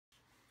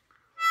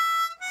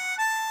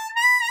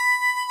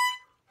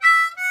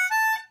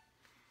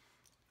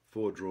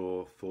4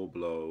 draw, 4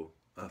 blow,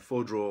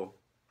 4 draw,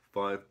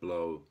 5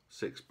 blow,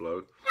 6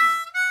 blow.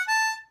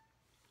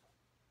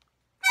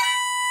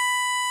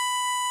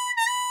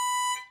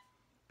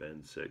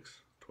 Bend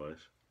 6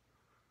 twice.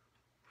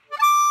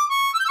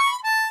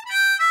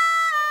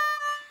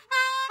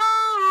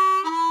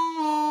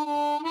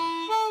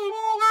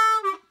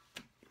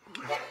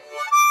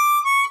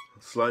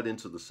 Slide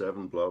into the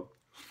 7 blow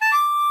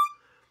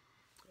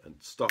and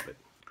stop it.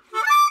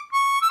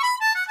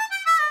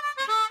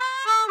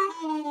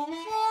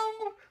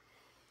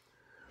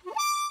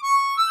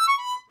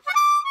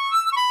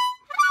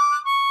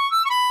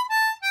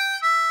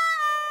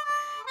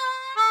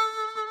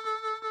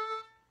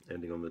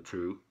 Ending on the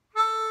 2.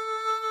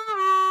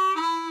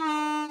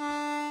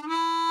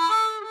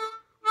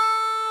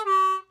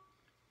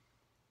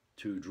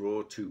 Two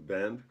draw, 2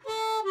 bend.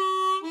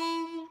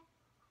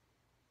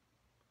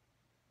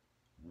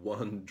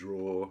 1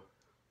 draw.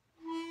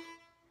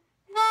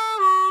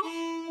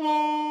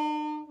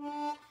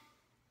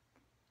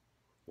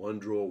 1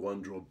 draw,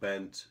 1 draw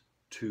bent,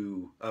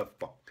 2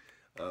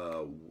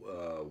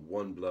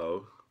 1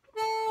 blow.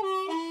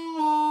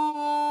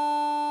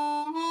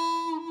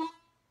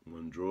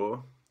 1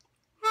 draw.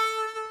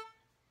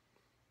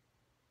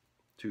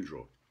 2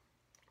 draw.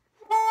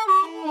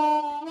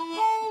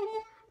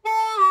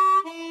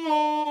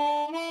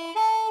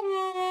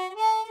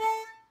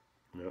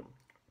 Yep.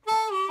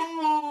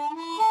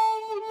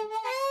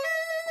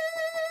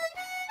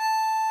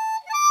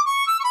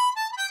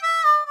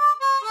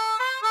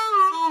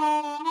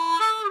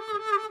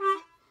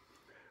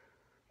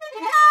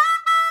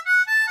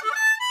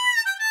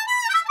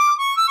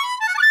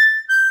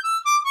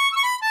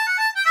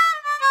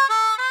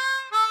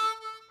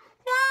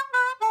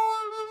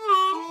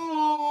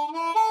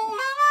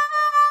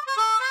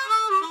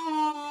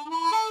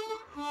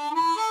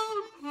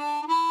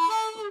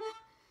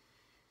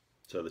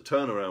 So the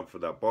turnaround for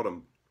that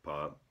bottom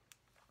part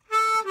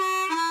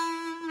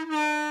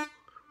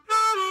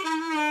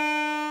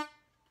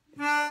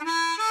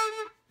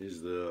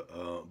is the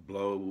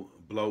blow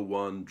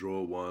 1,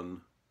 draw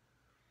 1,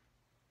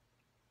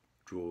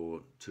 draw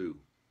 2.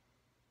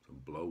 So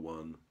blow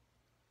 1,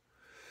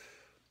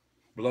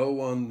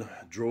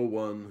 draw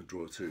 1,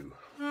 draw 2.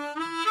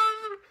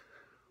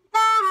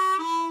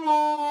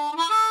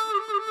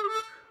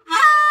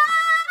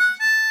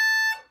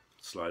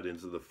 Slide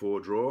into the 4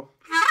 draw.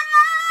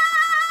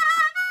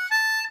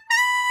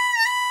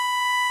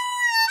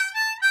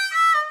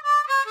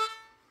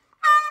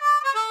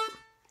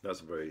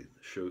 That's a very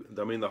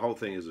I mean, the whole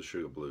thing is a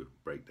sugar blue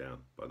breakdown,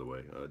 by the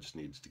way. I just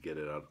needs to get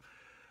it out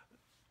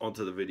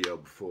onto the video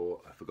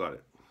before I forgot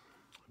it.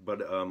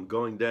 But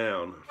going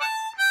down,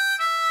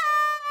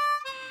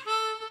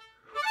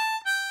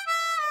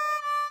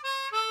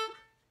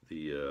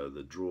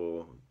 the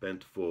draw,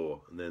 bent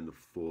 4, and then the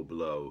 4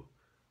 below.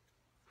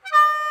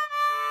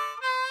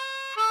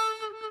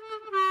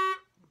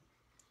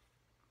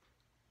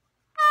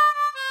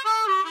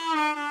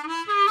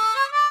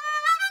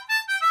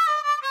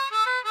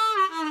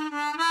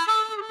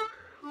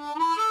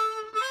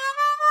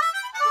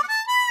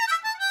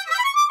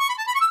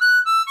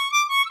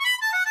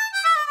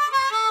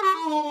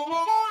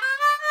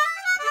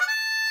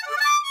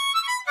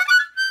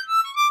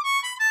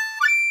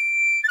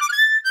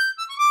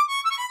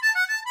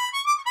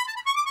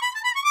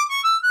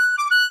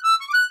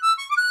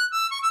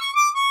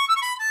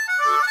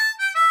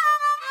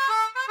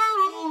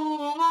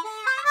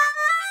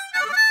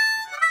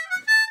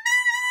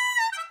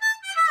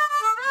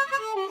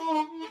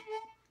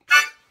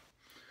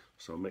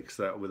 So mix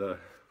that with a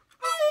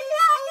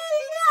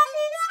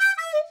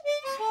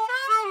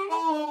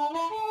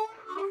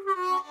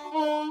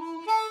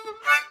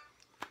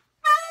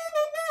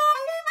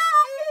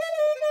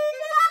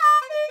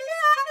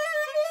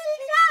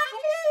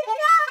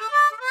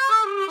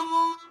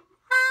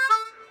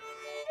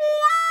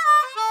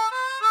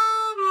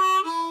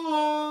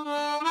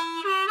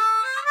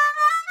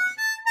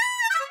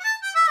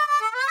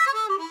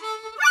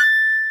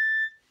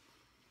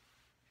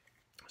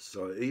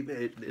So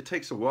even it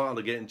takes a while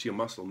to get into your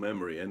muscle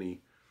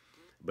memory,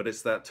 but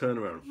it's that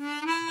turnaround.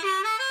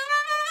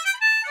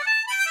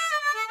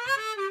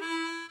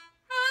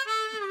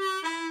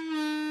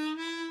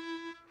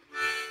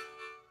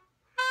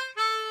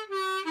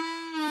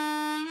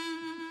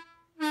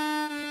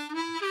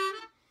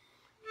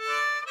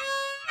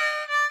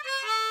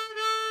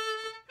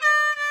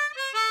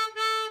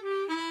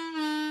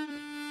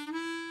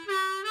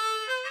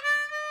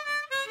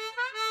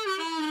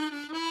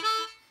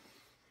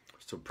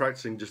 So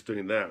practicing just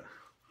doing that.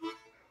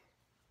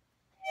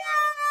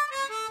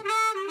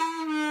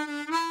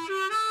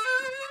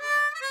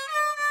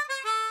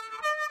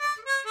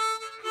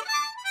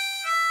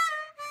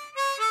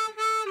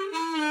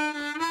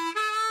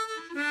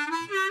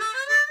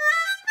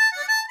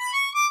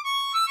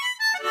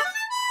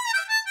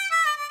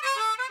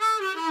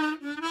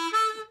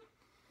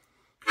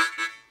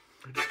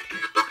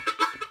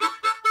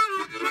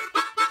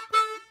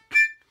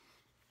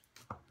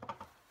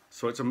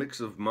 So it's a mix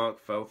of Mark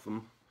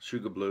Feltham,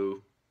 Sugar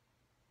Blue,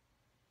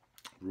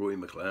 Roy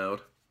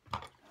McLeod.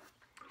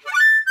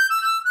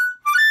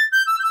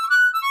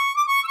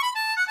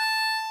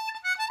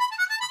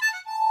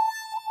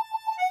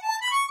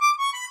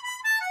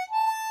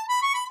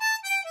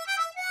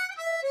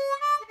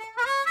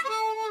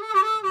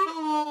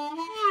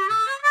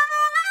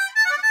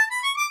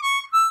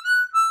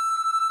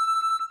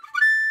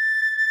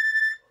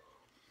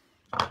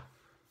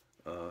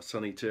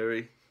 Sonny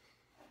Terry.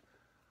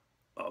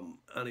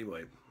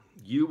 Anyway,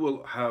 you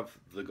will have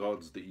the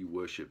gods that you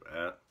worship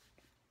at.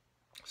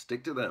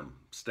 Stick to them,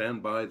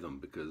 stand by them,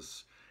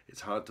 because it's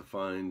hard to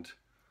find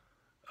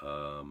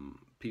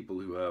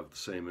people who have the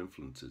same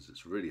influences.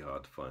 It's really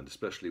hard to find,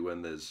 especially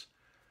when there's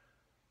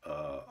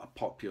a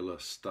popular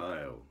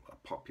style, a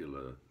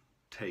popular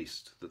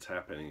taste that's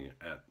happening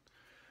at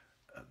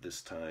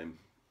this time.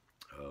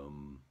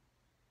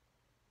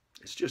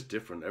 It's just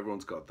different.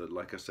 Everyone's got the,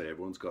 like I say,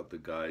 everyone's got the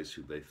guys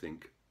who they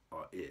think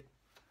are it.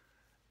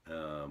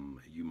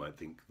 You might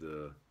think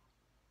the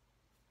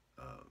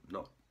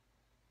not.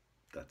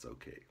 That's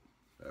okay.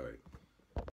 All right.